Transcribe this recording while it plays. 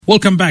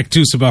Welcome back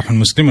to Sabah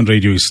al-Muslim on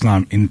Radio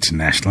Islam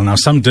International. Now,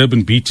 some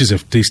Durban beaches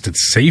have tasted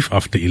safe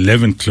after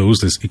 11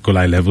 closed as E.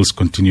 coli levels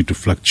continue to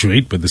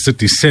fluctuate, but the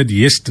city said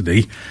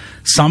yesterday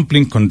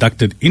sampling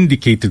conducted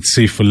indicated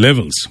safer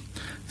levels.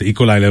 The E.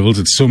 coli levels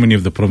at so many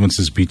of the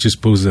province's beaches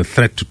pose a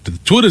threat to the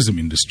tourism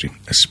industry,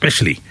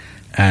 especially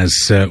as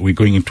we're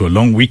going into a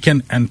long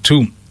weekend and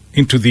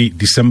into the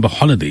December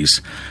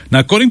holidays. Now,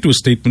 according to a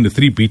statement, the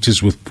three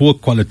beaches with poor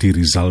quality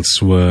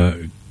results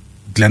were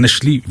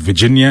Glenishley,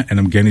 Virginia, and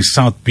Mgeni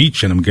South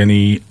Beach and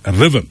Mgeni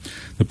River.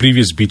 The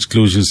previous beach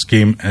closures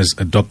came as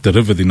Adopt the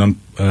River, the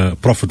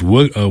non-profit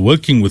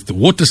working with the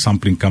water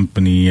sampling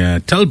company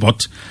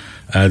Talbot,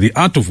 the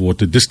Art of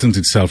Water, distanced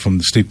itself from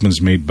the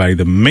statements made by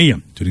the mayor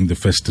during the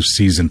festive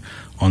season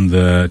on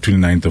the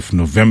 29th of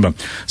November.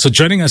 So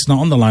joining us now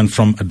on the line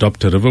from Adopt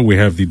the River, we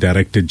have the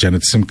director,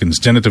 Janet Simpkins.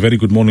 Janet, a very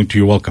good morning to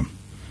you. Welcome.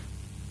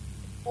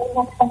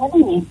 Thanks for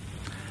having me.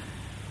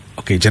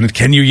 Okay, Janet,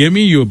 can you hear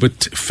me? You're a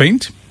bit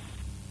faint.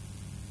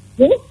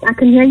 Yes, I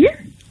can hear you.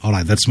 All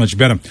right, that's much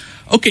better.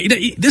 Okay,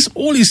 this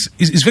all is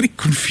very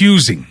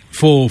confusing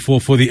for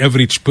the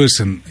average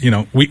person. You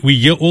know, we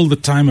hear all the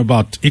time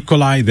about E.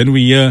 coli, then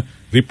we hear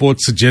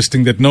reports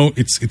suggesting that no,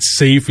 it's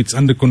safe, it's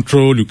under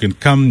control, you can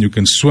come, you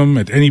can swim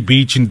at any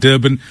beach in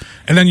Durban,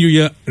 and then you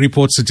hear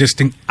reports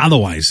suggesting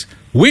otherwise.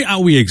 Where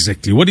are we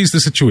exactly? What is the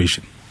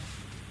situation?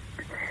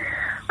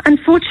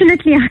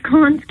 Unfortunately, I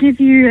can't give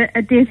you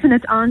a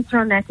definite answer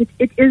on that.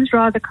 It is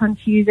rather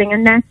confusing,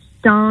 and that's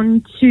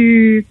down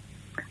to,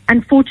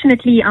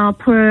 unfortunately, our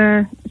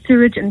poor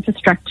sewage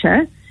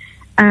infrastructure,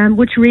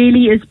 which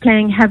really is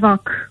playing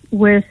havoc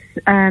with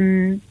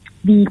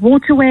the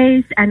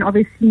waterways and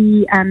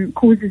obviously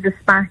causes a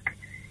spike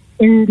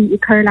in the E.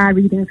 coli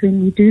readings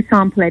when we do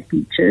sample at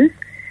beaches.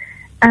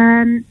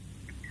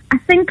 I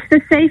think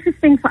the safest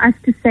thing for us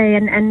to say,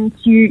 and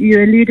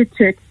you alluded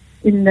to it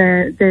in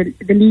the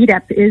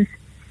lead-up, is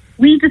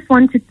we just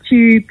wanted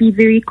to be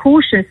very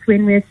cautious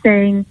when we're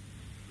saying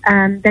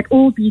that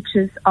all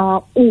beaches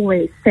are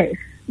always safe.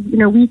 You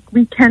know,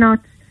 we cannot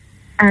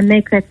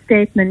make that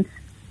statement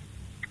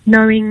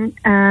knowing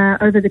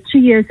over the 2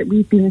 years that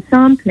we've been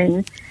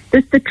sampling,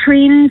 just the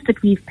trends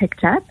that we've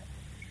picked up,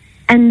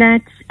 and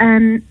that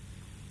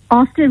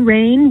after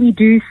rain we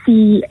do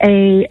see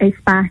a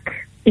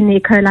spike in the E.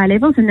 coli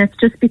levels, and that's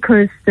just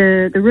because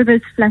the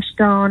rivers flush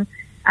down,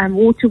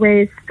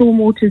 waterways,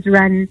 stormwaters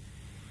run,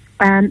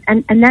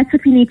 and that's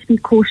what we need to be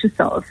cautious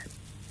of.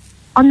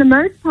 On the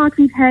most part,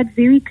 we've had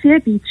very clear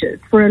beaches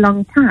for a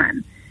long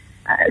time.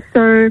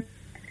 So,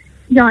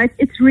 yeah,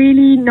 it's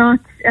really not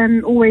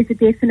always a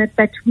definite,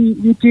 but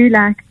we do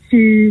like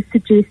to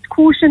suggest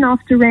caution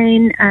after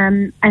rain,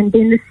 and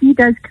then the sea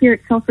does clear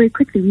itself very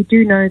quickly. We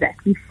do know that.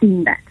 We've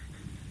seen that.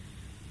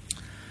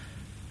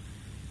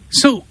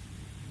 So,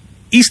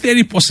 is there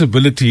a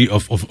possibility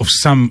of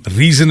some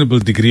reasonable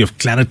degree of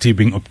clarity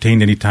being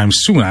obtained anytime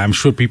soon? I'm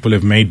sure people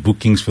have made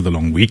bookings for the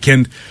long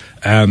weekend.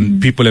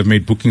 People have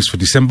made bookings for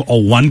December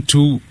or want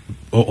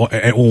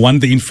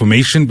the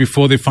information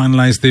before they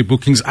finalize their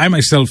bookings. I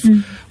myself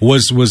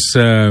was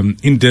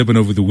in Durban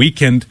over the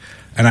weekend,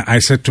 and I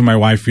said to my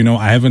wife, you know,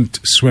 I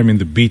haven't swum in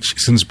the beach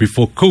since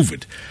before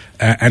COVID.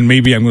 And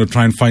maybe I'm going to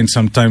try and find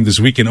some time this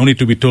weekend, only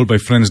to be told by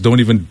friends,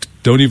 don't even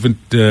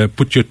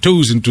put your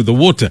toes into the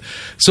water.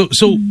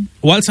 So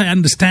whilst I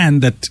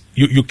understand that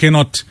you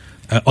cannot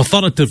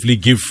authoritatively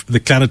give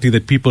the clarity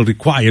that people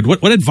required,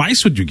 what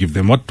advice would you give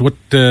them? What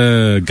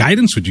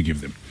guidance would you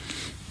give them?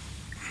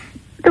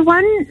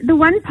 The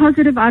one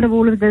positive out of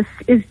all of this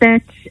is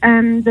that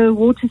the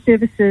water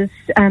services,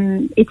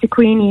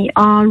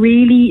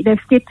 eThekwini, they've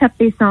stepped up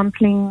their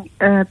sampling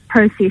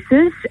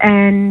processes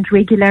and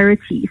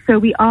regularity. So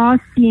we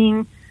are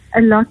seeing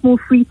a lot more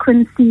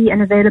frequency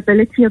and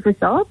availability of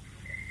results.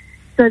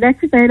 So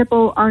that's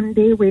available on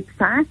their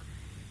website.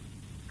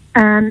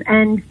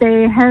 And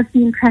they have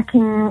been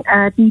tracking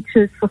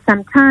beaches for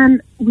some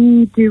time.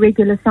 We do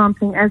regular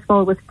sampling as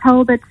well with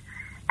Talbot.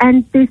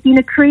 And there's been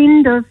a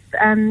trend of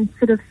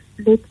sort of,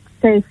 let's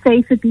say,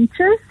 safer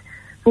beaches,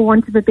 for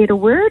want of a better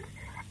word.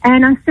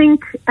 And I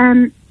think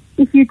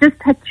if you just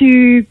had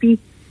to be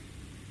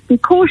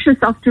cautious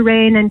after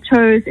rain and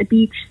chose a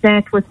beach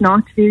that was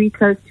not very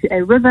close to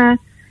a river,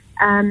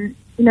 you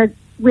know,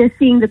 we're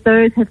seeing that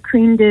those have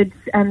trended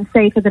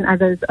safer than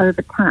others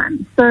over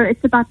time. So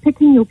it's about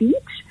picking your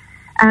beach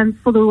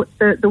for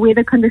the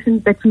weather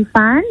conditions that you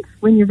find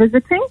when you're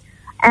visiting.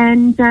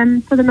 And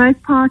for the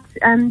most part,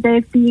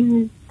 they've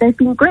been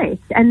great.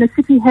 And the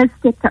city has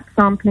stepped up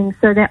sampling,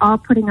 so they are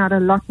putting out a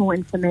lot more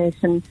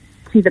information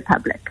to the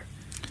public.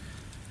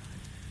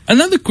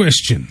 Another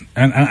question,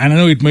 and I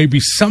know it may be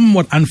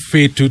somewhat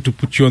unfair to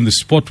put you on the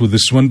spot with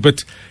this one,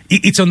 but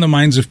it's on the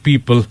minds of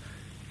people.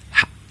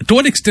 To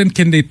what extent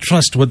can they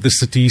trust what the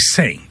city is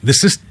saying? The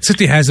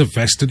city has a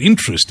vested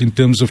interest in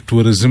terms of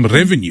tourism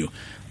revenue.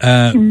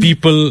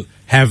 People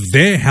have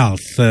their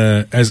health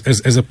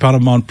as a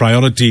paramount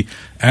priority,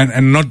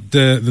 and not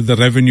the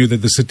revenue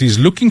that the city is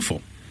looking for.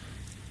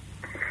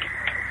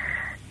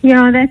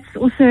 Yeah, that's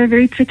also a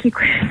very tricky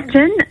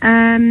question.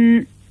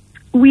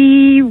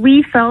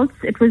 we felt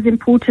it was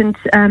important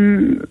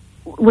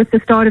with the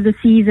start of the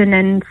season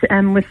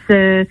and with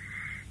the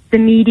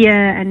media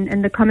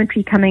and the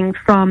commentary coming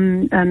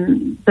from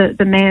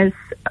the mayor's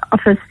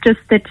office, just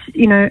that,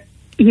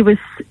 he was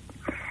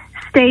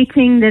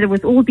stating that it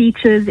was all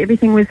beaches,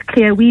 everything was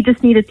clear. We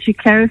just needed to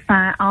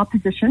clarify our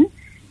position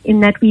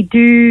in that we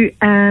do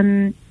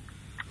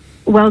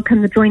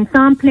welcome the joint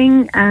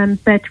sampling,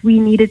 but we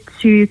needed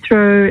to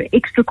throw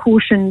extra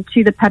caution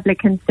to the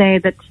public and say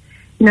that,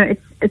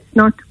 it's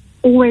not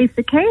always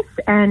the case,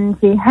 and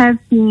there have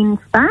been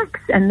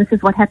spikes, and this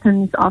is what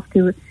happens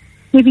after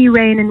heavy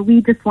rain, and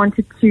we just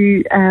wanted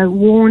to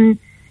warn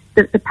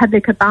the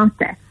public about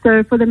that.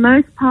 So for the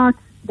most part,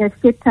 they've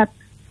set up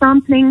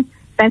sampling,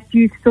 but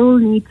you still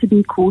need to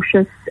be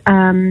cautious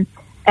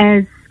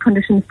as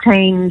conditions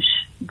change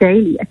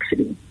daily,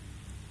 actually.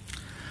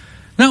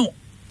 Now,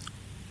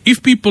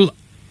 if people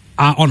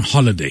are on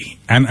holiday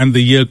and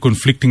the year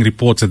conflicting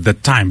reports at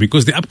that time,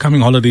 because the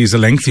upcoming holiday is a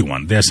lengthy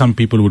one, there are some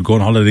people who would go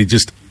on holiday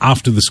just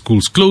after the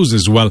schools close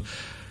as well.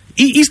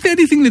 Is there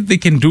anything that they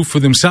can do for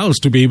themselves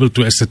to be able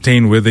to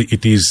ascertain whether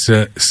it is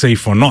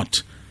safe or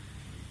not?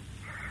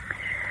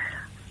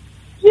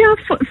 Yeah,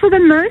 for the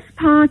most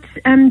part,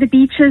 the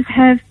beaches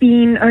have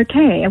been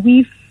okay.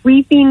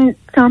 We've been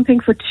sampling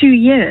for 2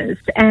 years,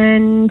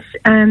 and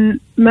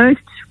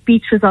most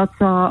beach results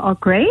are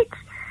great.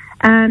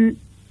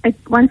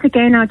 Once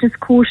again, I'll just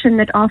caution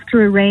that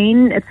after a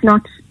rain, it's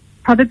not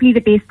probably the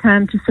best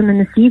time to swim in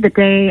the sea the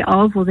day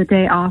of or the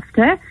day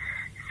after.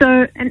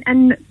 So,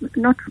 and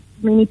not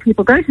many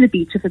people go to the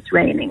beach if it's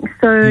raining.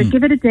 So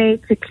give it a day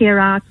to clear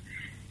out.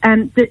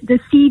 The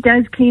sea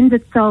does cleanse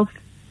itself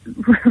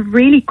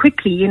really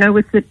quickly,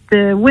 with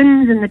the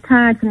winds and the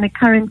tides and the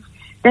currents.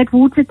 That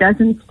water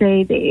doesn't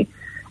stay there.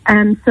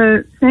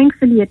 So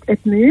thankfully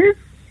it moves.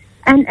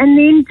 And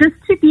then just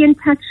to be in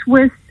touch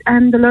with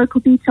the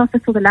local beach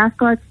office or the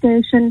lifeguard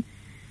station.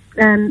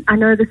 I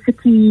know the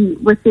city,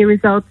 with their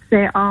results,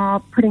 they are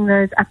putting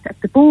those up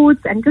at the boards,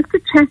 and just to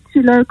chat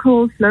to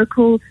local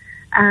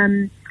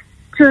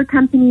tour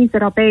companies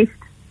that are based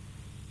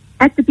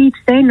at the beach.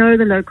 They know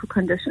the local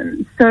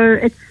conditions, so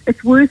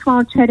it's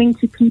worthwhile chatting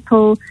to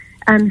people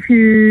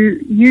who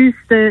use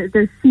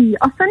the sea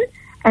often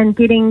and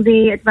getting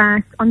their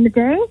advice on the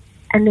day,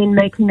 and then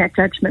making that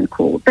judgment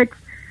call. But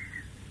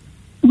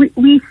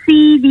we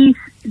see these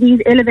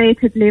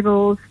elevated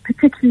levels,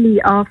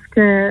 particularly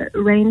after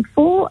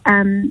rainfall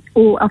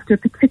or after a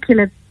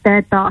particular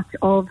bad bout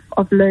of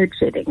load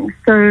shedding.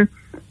 So,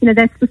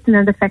 that's just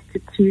another factor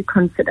to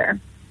consider.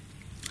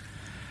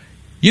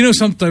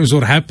 Sometimes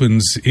what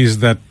happens is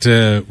that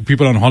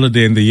people on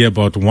holiday and they hear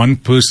about one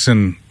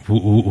person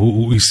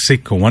who is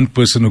sick or one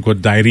person who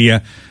got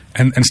diarrhea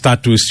and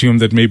start to assume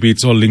that maybe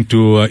it's all linked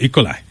to E.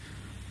 coli.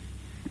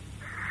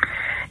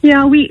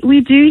 Yeah,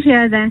 we do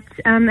hear that,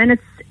 and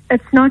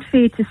it's not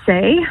fair to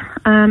say.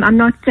 I'm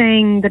not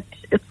saying that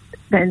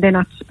they're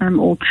not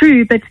all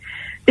true, but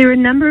there are a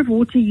number of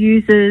water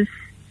users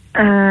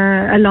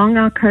along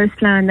our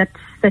coastline that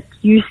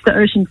use the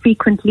ocean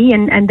frequently,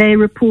 and they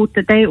report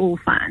that they're all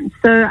fine.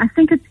 So I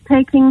think it's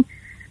taking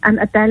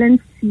a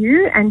balanced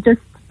view and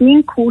just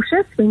being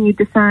cautious when you're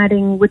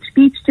deciding which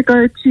beach to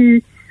go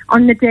to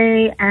on the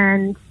day,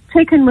 and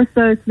check in with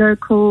those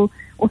local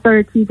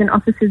authorities and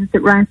officers that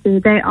right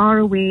there. They are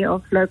aware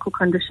of local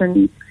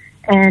conditions,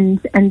 and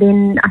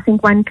then I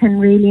think one can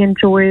really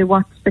enjoy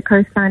what the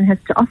coastline has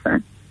to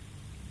offer.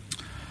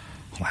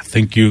 Well,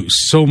 thank you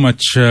so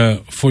much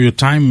for your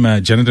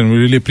time, Janet, and we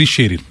really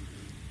appreciate it.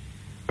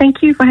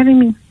 Thank you for having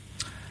me.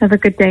 Have a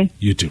good day.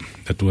 You too.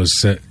 That was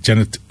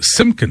Janet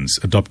Simpkins,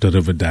 Adopt a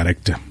River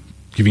Director,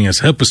 giving us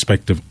her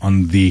perspective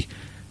on the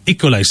E.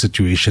 coli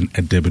situation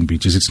at Durban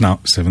beaches. It's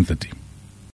now 7:30.